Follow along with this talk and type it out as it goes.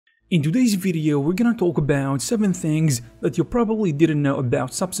In today's video, we're gonna talk about 7 things that you probably didn't know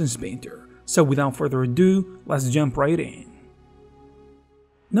about Substance Painter. So without further ado, let's jump right in.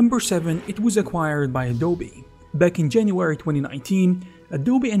 Number 7, it was acquired by Adobe. Back in January 2019,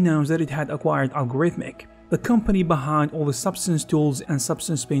 Adobe announced that it had acquired Algorithmic, the company behind all the Substance tools and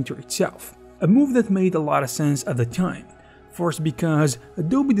Substance Painter itself. A move that made a lot of sense at the time. First, because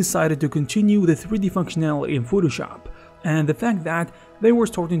Adobe decided to continue the 3D functionality in Photoshop, and the fact that they were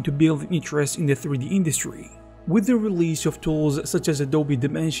starting to build interest in the 3D industry, with the release of tools such as Adobe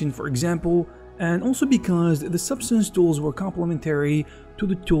Dimension, for example, and also because the Substance tools were complementary to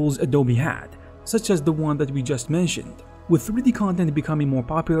the tools Adobe had, such as the one that we just mentioned. With 3D content becoming more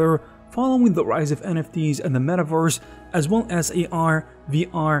popular, following the rise of NFTs and the metaverse, as well as AR,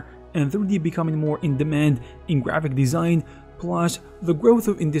 VR, and 3D becoming more in demand in graphic design, plus the growth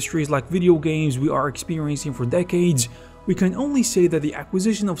of industries like video games we are experiencing for decades, we can only say that the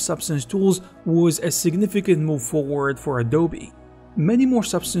acquisition of Substance tools was a significant move forward for Adobe. Many more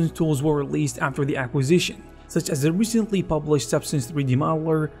Substance tools were released after the acquisition, such as the recently published Substance 3D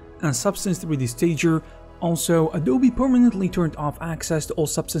Modeler and Substance 3D Stager. Also, Adobe permanently turned off access to all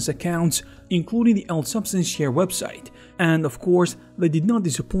Substance accounts, including the old Substance Share website, and of course, they did not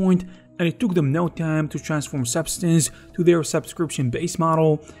disappoint, and it took them no time to transform Substance to their subscription-based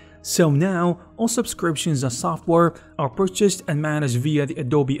model. So now, all subscriptions and software are purchased and managed via the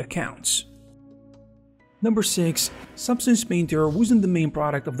Adobe accounts. Number 6. Substance Painter wasn't the main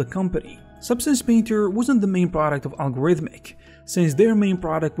product of the company. Substance Painter wasn't the main product of Algorithmic, since their main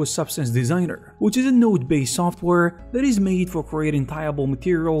product was Substance Designer, which is a node-based software that is made for creating tieable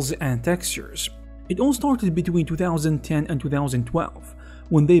materials and textures. It all started between 2010 and 2012,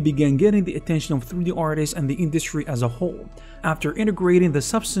 when they began getting the attention of 3D artists and the industry as a whole, after integrating the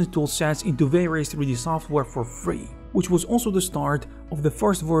Substance toolsets into various 3D software for free, which was also the start of the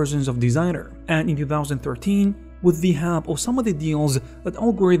first versions of Designer. And in 2013, with the help of some of the deals that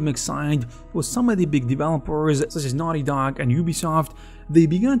Algorithmic signed with some of the big developers such as Naughty Dog and Ubisoft, they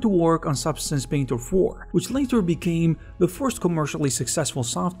began to work on Substance Painter 4, which later became the first commercially successful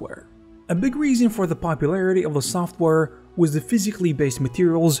software. A big reason for the popularity of the software was the physically based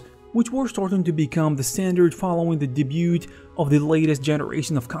materials, which were starting to become the standard following the debut of the latest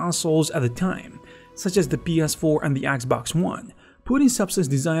generation of consoles at the time, such as the PS4 and the Xbox One, putting Substance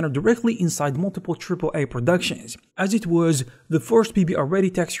Designer directly inside multiple AAA productions, as it was the first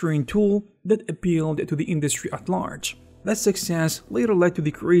PBR-ready texturing tool that appealed to the industry at large. That success later led to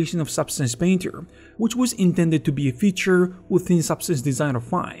the creation of Substance Painter, which was intended to be a feature within Substance Designer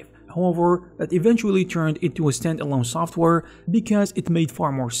 5. However, that eventually turned into a standalone software because it made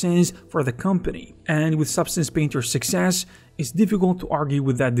far more sense for the company, and with Substance Painter's success, it's difficult to argue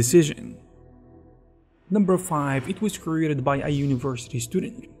with that decision. Number 5. It was created by a university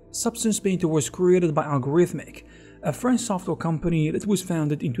student. Substance Painter was created by Algorithmic, a French software company that was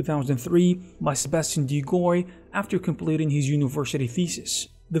founded in 2003 by Sébastien Dugoy after completing his university thesis.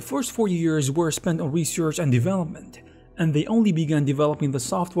 The first 4 years were spent on research and development, and they only began developing the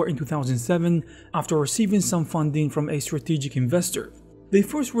software in 2007 after receiving some funding from a strategic investor. They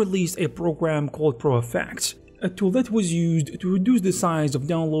first released a program called ProEffects, a tool that was used to reduce the size of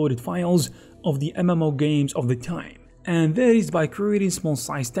downloaded files of the MMO games of the time, and that is by creating small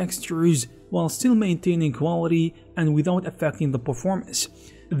size textures while still maintaining quality and without affecting the performance.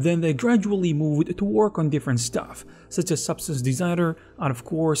 Then they gradually moved to work on different stuff, such as Substance Designer and of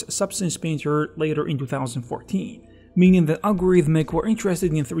course Substance Painter later in 2014. Meaning that Algorithmic were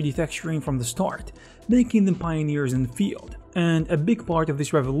interested in 3D texturing from the start, making them pioneers in the field, and a big part of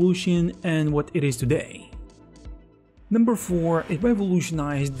this revolution and what it is today. Number 4. It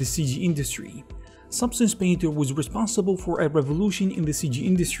revolutionized the CG industry. Substance Painter was responsible for a revolution in the CG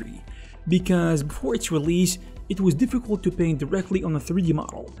industry, because before its release, it was difficult to paint directly on a 3D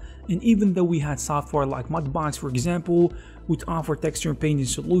model, and even though we had software like Mudbox, for example, which offered texture painting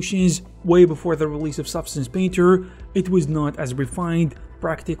solutions way before the release of Substance Painter, it was not as refined,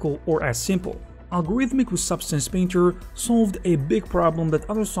 practical, or as simple. Algorithmic with Substance Painter solved a big problem that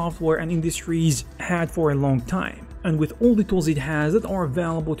other software and industries had for a long time, and with all the tools it has that are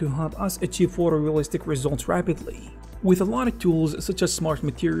available to help us achieve photorealistic results rapidly. With a lot of tools such as smart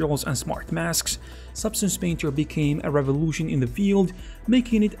materials and smart masks, Substance Painter became a revolution in the field,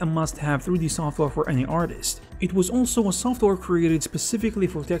 making it a must-have 3D software for any artist. It was also a software created specifically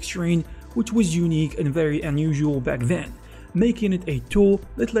for texturing, which was unique and very unusual back then, making it a tool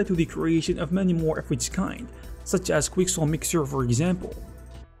that led to the creation of many more of its kind, such as Quixel Mixer, for example.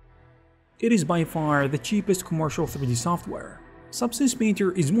 It is by far the cheapest commercial 3D software. Substance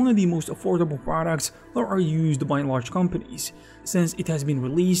Painter is one of the most affordable products that are used by large companies. Since it has been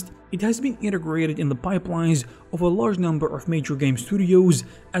released, it has been integrated in the pipelines of a large number of major game studios,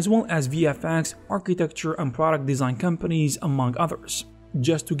 as well as VFX, architecture, and product design companies, among others.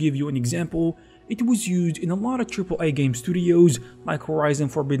 Just to give you an example, it was used in a lot of AAA game studios like Horizon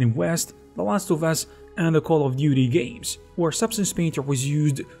Forbidden West, The Last of Us, and the Call of Duty games, where Substance Painter was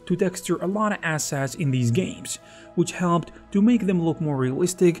used to texture a lot of assets in these games, which helped to make them look more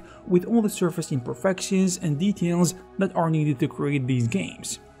realistic with all the surface imperfections and details that are needed to create these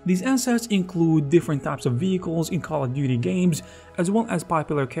games. These assets include different types of vehicles in Call of Duty games, as well as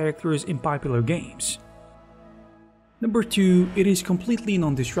popular characters in popular games. Number 2, it is completely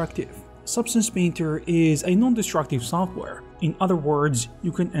non-destructive. Substance Painter is a non-destructive software. In other words,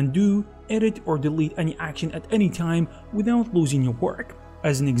 you can undo, edit, or delete any action at any time without losing your work.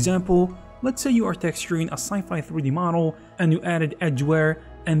 As an example, let's say you are texturing a sci-fi 3D model and you added edgeware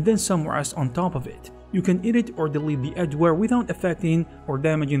and then some rust on top of it. You can edit or delete the edgeware without affecting or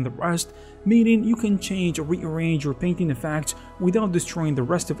damaging the rust, meaning you can change or rearrange your painting effects without destroying the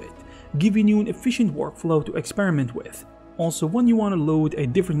rest of it, giving you an efficient workflow to experiment with. Also, when you want to load a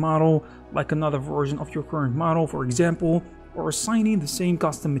different model, like another version of your current model for example, or assigning the same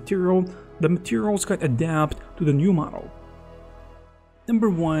custom material, the materials can adapt to the new model. Number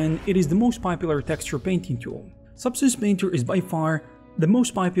 1, it is the most popular texture painting tool. Substance Painter is by far the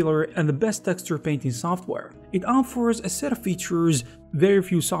most popular and the best texture painting software. It offers a set of features very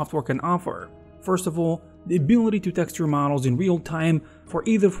few software can offer. First of all, the ability to texture models in real time for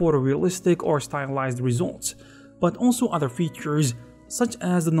either photorealistic or stylized results, but also other features such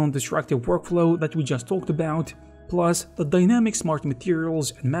as the non-destructive workflow that we just talked about, plus the dynamic smart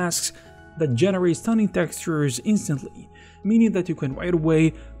materials and masks that generate stunning textures instantly, meaning that you can right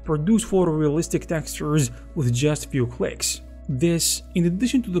away produce photorealistic textures with just a few clicks. This, in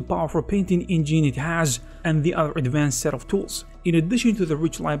addition to the powerful painting engine it has and the other advanced set of tools, in addition to the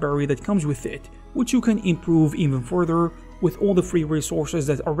rich library that comes with it, which you can improve even further with all the free resources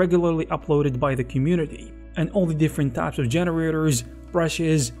that are regularly uploaded by the community, and all the different types of generators,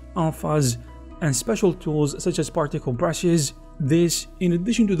 brushes, alphas, and special tools such as particle brushes. This, in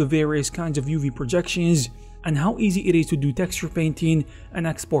addition to the various kinds of UV projections, and how easy it is to do texture painting and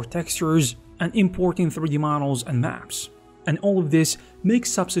export textures, and importing 3D models and maps. And all of this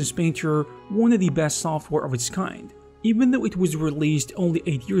makes Substance Painter one of the best software of its kind. Even though it was released only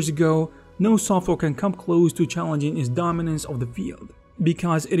 8 years ago, no software can come close to challenging its dominance of the field,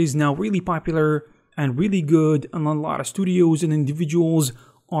 because it is now really popular and really good, and a lot of studios and individuals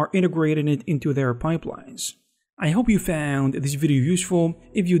are integrating it into their pipelines. I hope you found this video useful.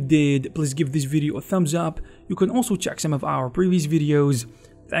 If you did, please give this video a thumbs up. You can also check some of our previous videos.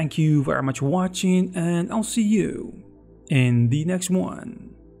 Thank you very much for watching, and I'll see you in the next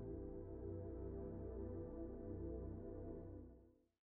one.